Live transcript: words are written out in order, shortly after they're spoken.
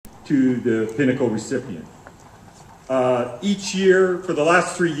to the Pinnacle recipient. Each year, for the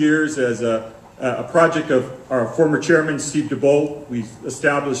last 3 years, as a project of our former chairman, Steve DeBolt, we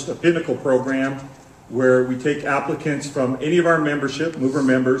established a Pinnacle program where we take applicants from any of our membership, mover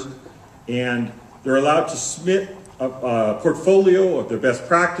members, and they're allowed to submit a portfolio of their best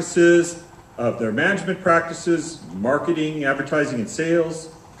practices, of their management practices, marketing, advertising and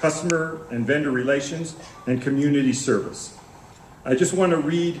sales, customer and vendor relations, and community service. I just want to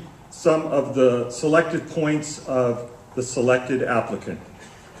read some of the selected points of the selected applicant.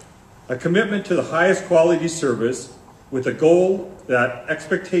 A commitment to the highest quality service with a goal that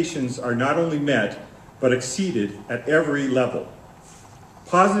expectations are not only met, but exceeded at every level.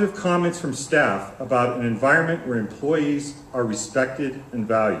 Positive comments from staff about an environment where employees are respected and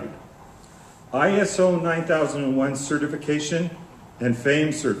valued. ISO 9001 certification and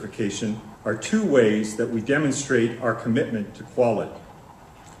FAME certification are 2 ways that we demonstrate our commitment to quality.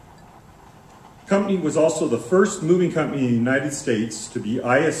 The company was also the first moving company in the United States to be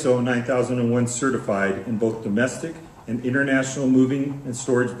ISO 9001 certified in both domestic and international moving and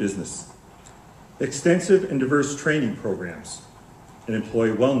storage business. Extensive and diverse training programs, an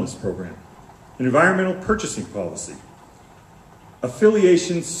employee wellness program, an environmental purchasing policy,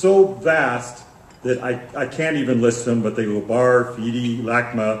 affiliations so vast that I can't even list them, but they go BAR, FIDI,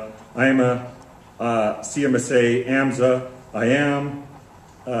 LACMA, IMA, CMSA, AMSA, IAM,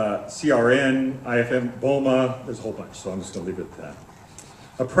 CRN, IFM, BOMA, there's a whole bunch, so I'm just going to leave it at that.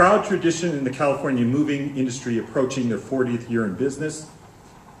 A proud tradition in the California moving industry approaching their 40th year in business,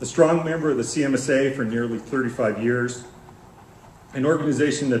 a strong member of the CMSA for nearly 35 years, an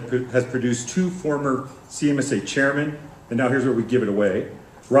organization that has produced 2 former CMSA chairmen, and now here's where we give it away,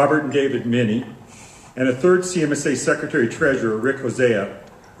 Robert and David Minnie, and a 3rd CMSA Secretary-Treasurer, Rick Hosea,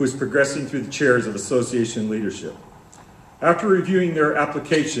 who is progressing through the chairs of association leadership. After reviewing their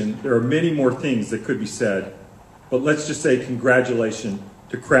application, there are many more things that could be said, but let's just say congratulations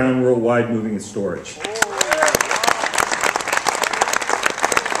to Crown Worldwide Moving and Storage.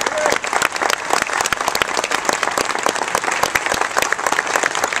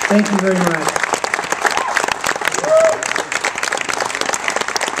 Thank you very much.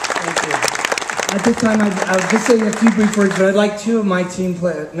 Thank you. At this time, I'll just say a few brief words, but I'd like 2 of my team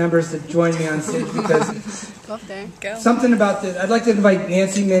members to join me on stage because something about this. I'd like to invite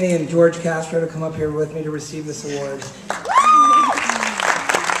Nancy Minnie and George Castro to come up here with me to receive this award.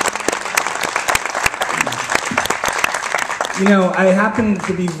 You know, I happened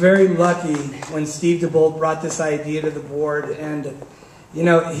to be very lucky when Steve DeBolt brought this idea to the board, and you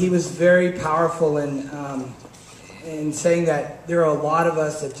know, he was very powerful in saying that there are a lot of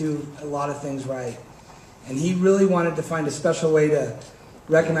us that do a lot of things right. And he really wanted to find a special way to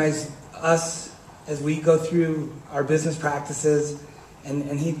recognize us as we go through our business practices. And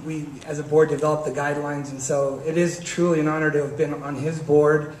we, as a board, developed the guidelines. And so it is truly an honor to have been on his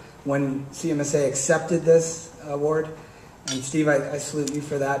board when CMSA accepted this award. And Steve, I salute you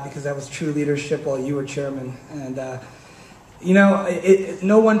for that because that was true leadership while you were chairman. And you know,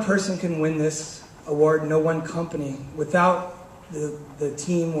 no one person can win this award, no one company, without the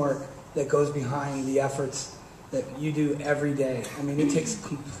teamwork that goes behind the efforts that you do every day. I mean, it takes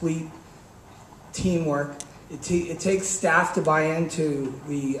complete teamwork. It takes staff to buy into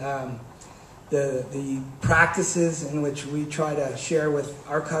the practices in which we try to share with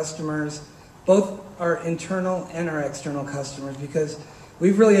our customers, both our internal and our external customers, because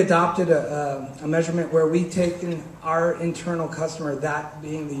we've really adopted a measurement where we take in our internal customer, that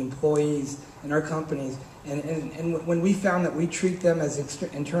being the employees in our companies, and when we found that we treat them as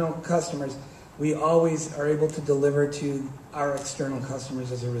internal customers, we always are able to deliver to our external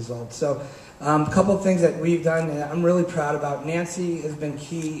customers as a result. So a couple of things that we've done, and I'm really proud about. Nancy has been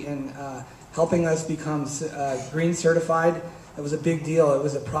key in helping us become green certified. It was a big deal. It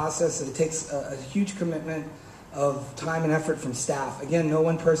was a process. It takes a huge commitment of time and effort from staff. Again, no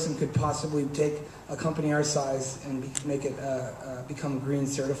one person could possibly take a company our size and make it become green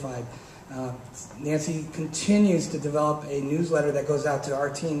certified. Nancy continues to develop a newsletter that goes out to our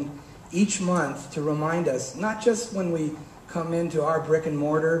team each month to remind us, not just when we come into our brick and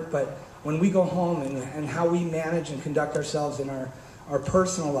mortar, but when we go home and how we manage and conduct ourselves in our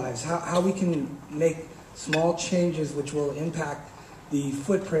personal lives, how we can make small changes which will impact the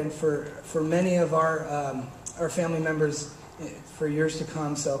footprint for many of our family members for years to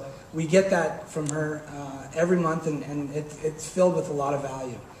come. So we get that from her every month, and it's filled with a lot of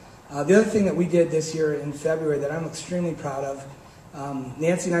value. The other thing that we did this year in February that I'm extremely proud of,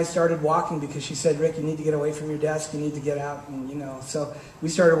 Nancy and I started walking because she said, Rick, you need to get away from your desk, you need to get out, and so we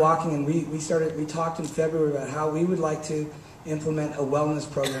started walking, and we talked in February about how we would like to implement a wellness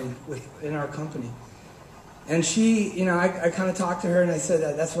program within our company. And she, you know, I kind of talked to her and I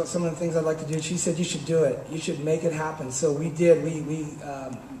said that's what some of the things I'd like to do. She said, you should do it. You should make it happen. So we did. We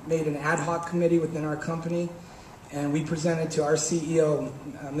made an ad hoc committee within our company, and we presented to our CEO,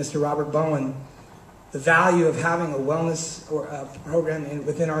 Mr. Robert Bowen, the value of having a wellness program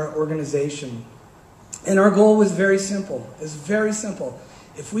within our organization. And our goal was very simple. It's very simple.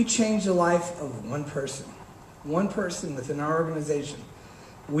 If we change the life of one person within our organization,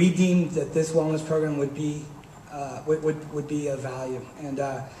 we deemed that this wellness program would be of value. And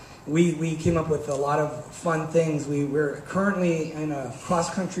we came up with a lot of fun things. We're currently in a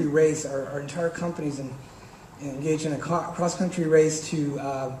cross-country race. Our entire company's engaged in a cross-country race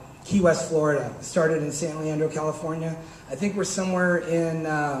to Key West, Florida. It started in San Leandro, California. I think we're somewhere in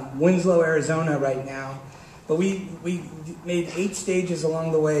Winslow, Arizona right now. But we made 8 stages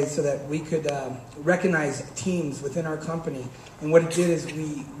along the way so that we could recognize teams within our company. And what it did is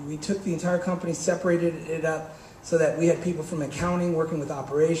we took the entire company, separated it up so that we had people from accounting working with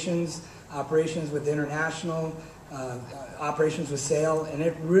operations with international, operations with sale, and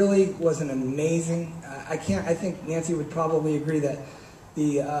it really was an amazing. I think Nancy would probably agree that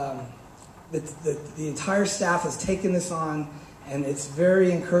the entire staff has taken this on, and it's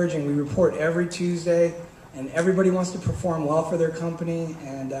very encouraging. We report every Tuesday, and everybody wants to perform well for their company,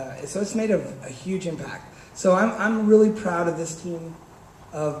 and so it's made a huge impact. So I'm really proud of this team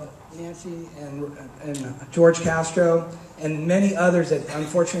of Nancy and George Castro and many others that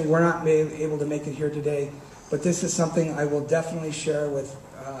unfortunately were not able to make it here today. But this is something I will definitely share with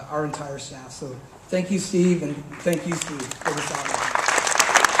our entire staff. So thank you, Steve, and thank you, Steve, for this opportunity.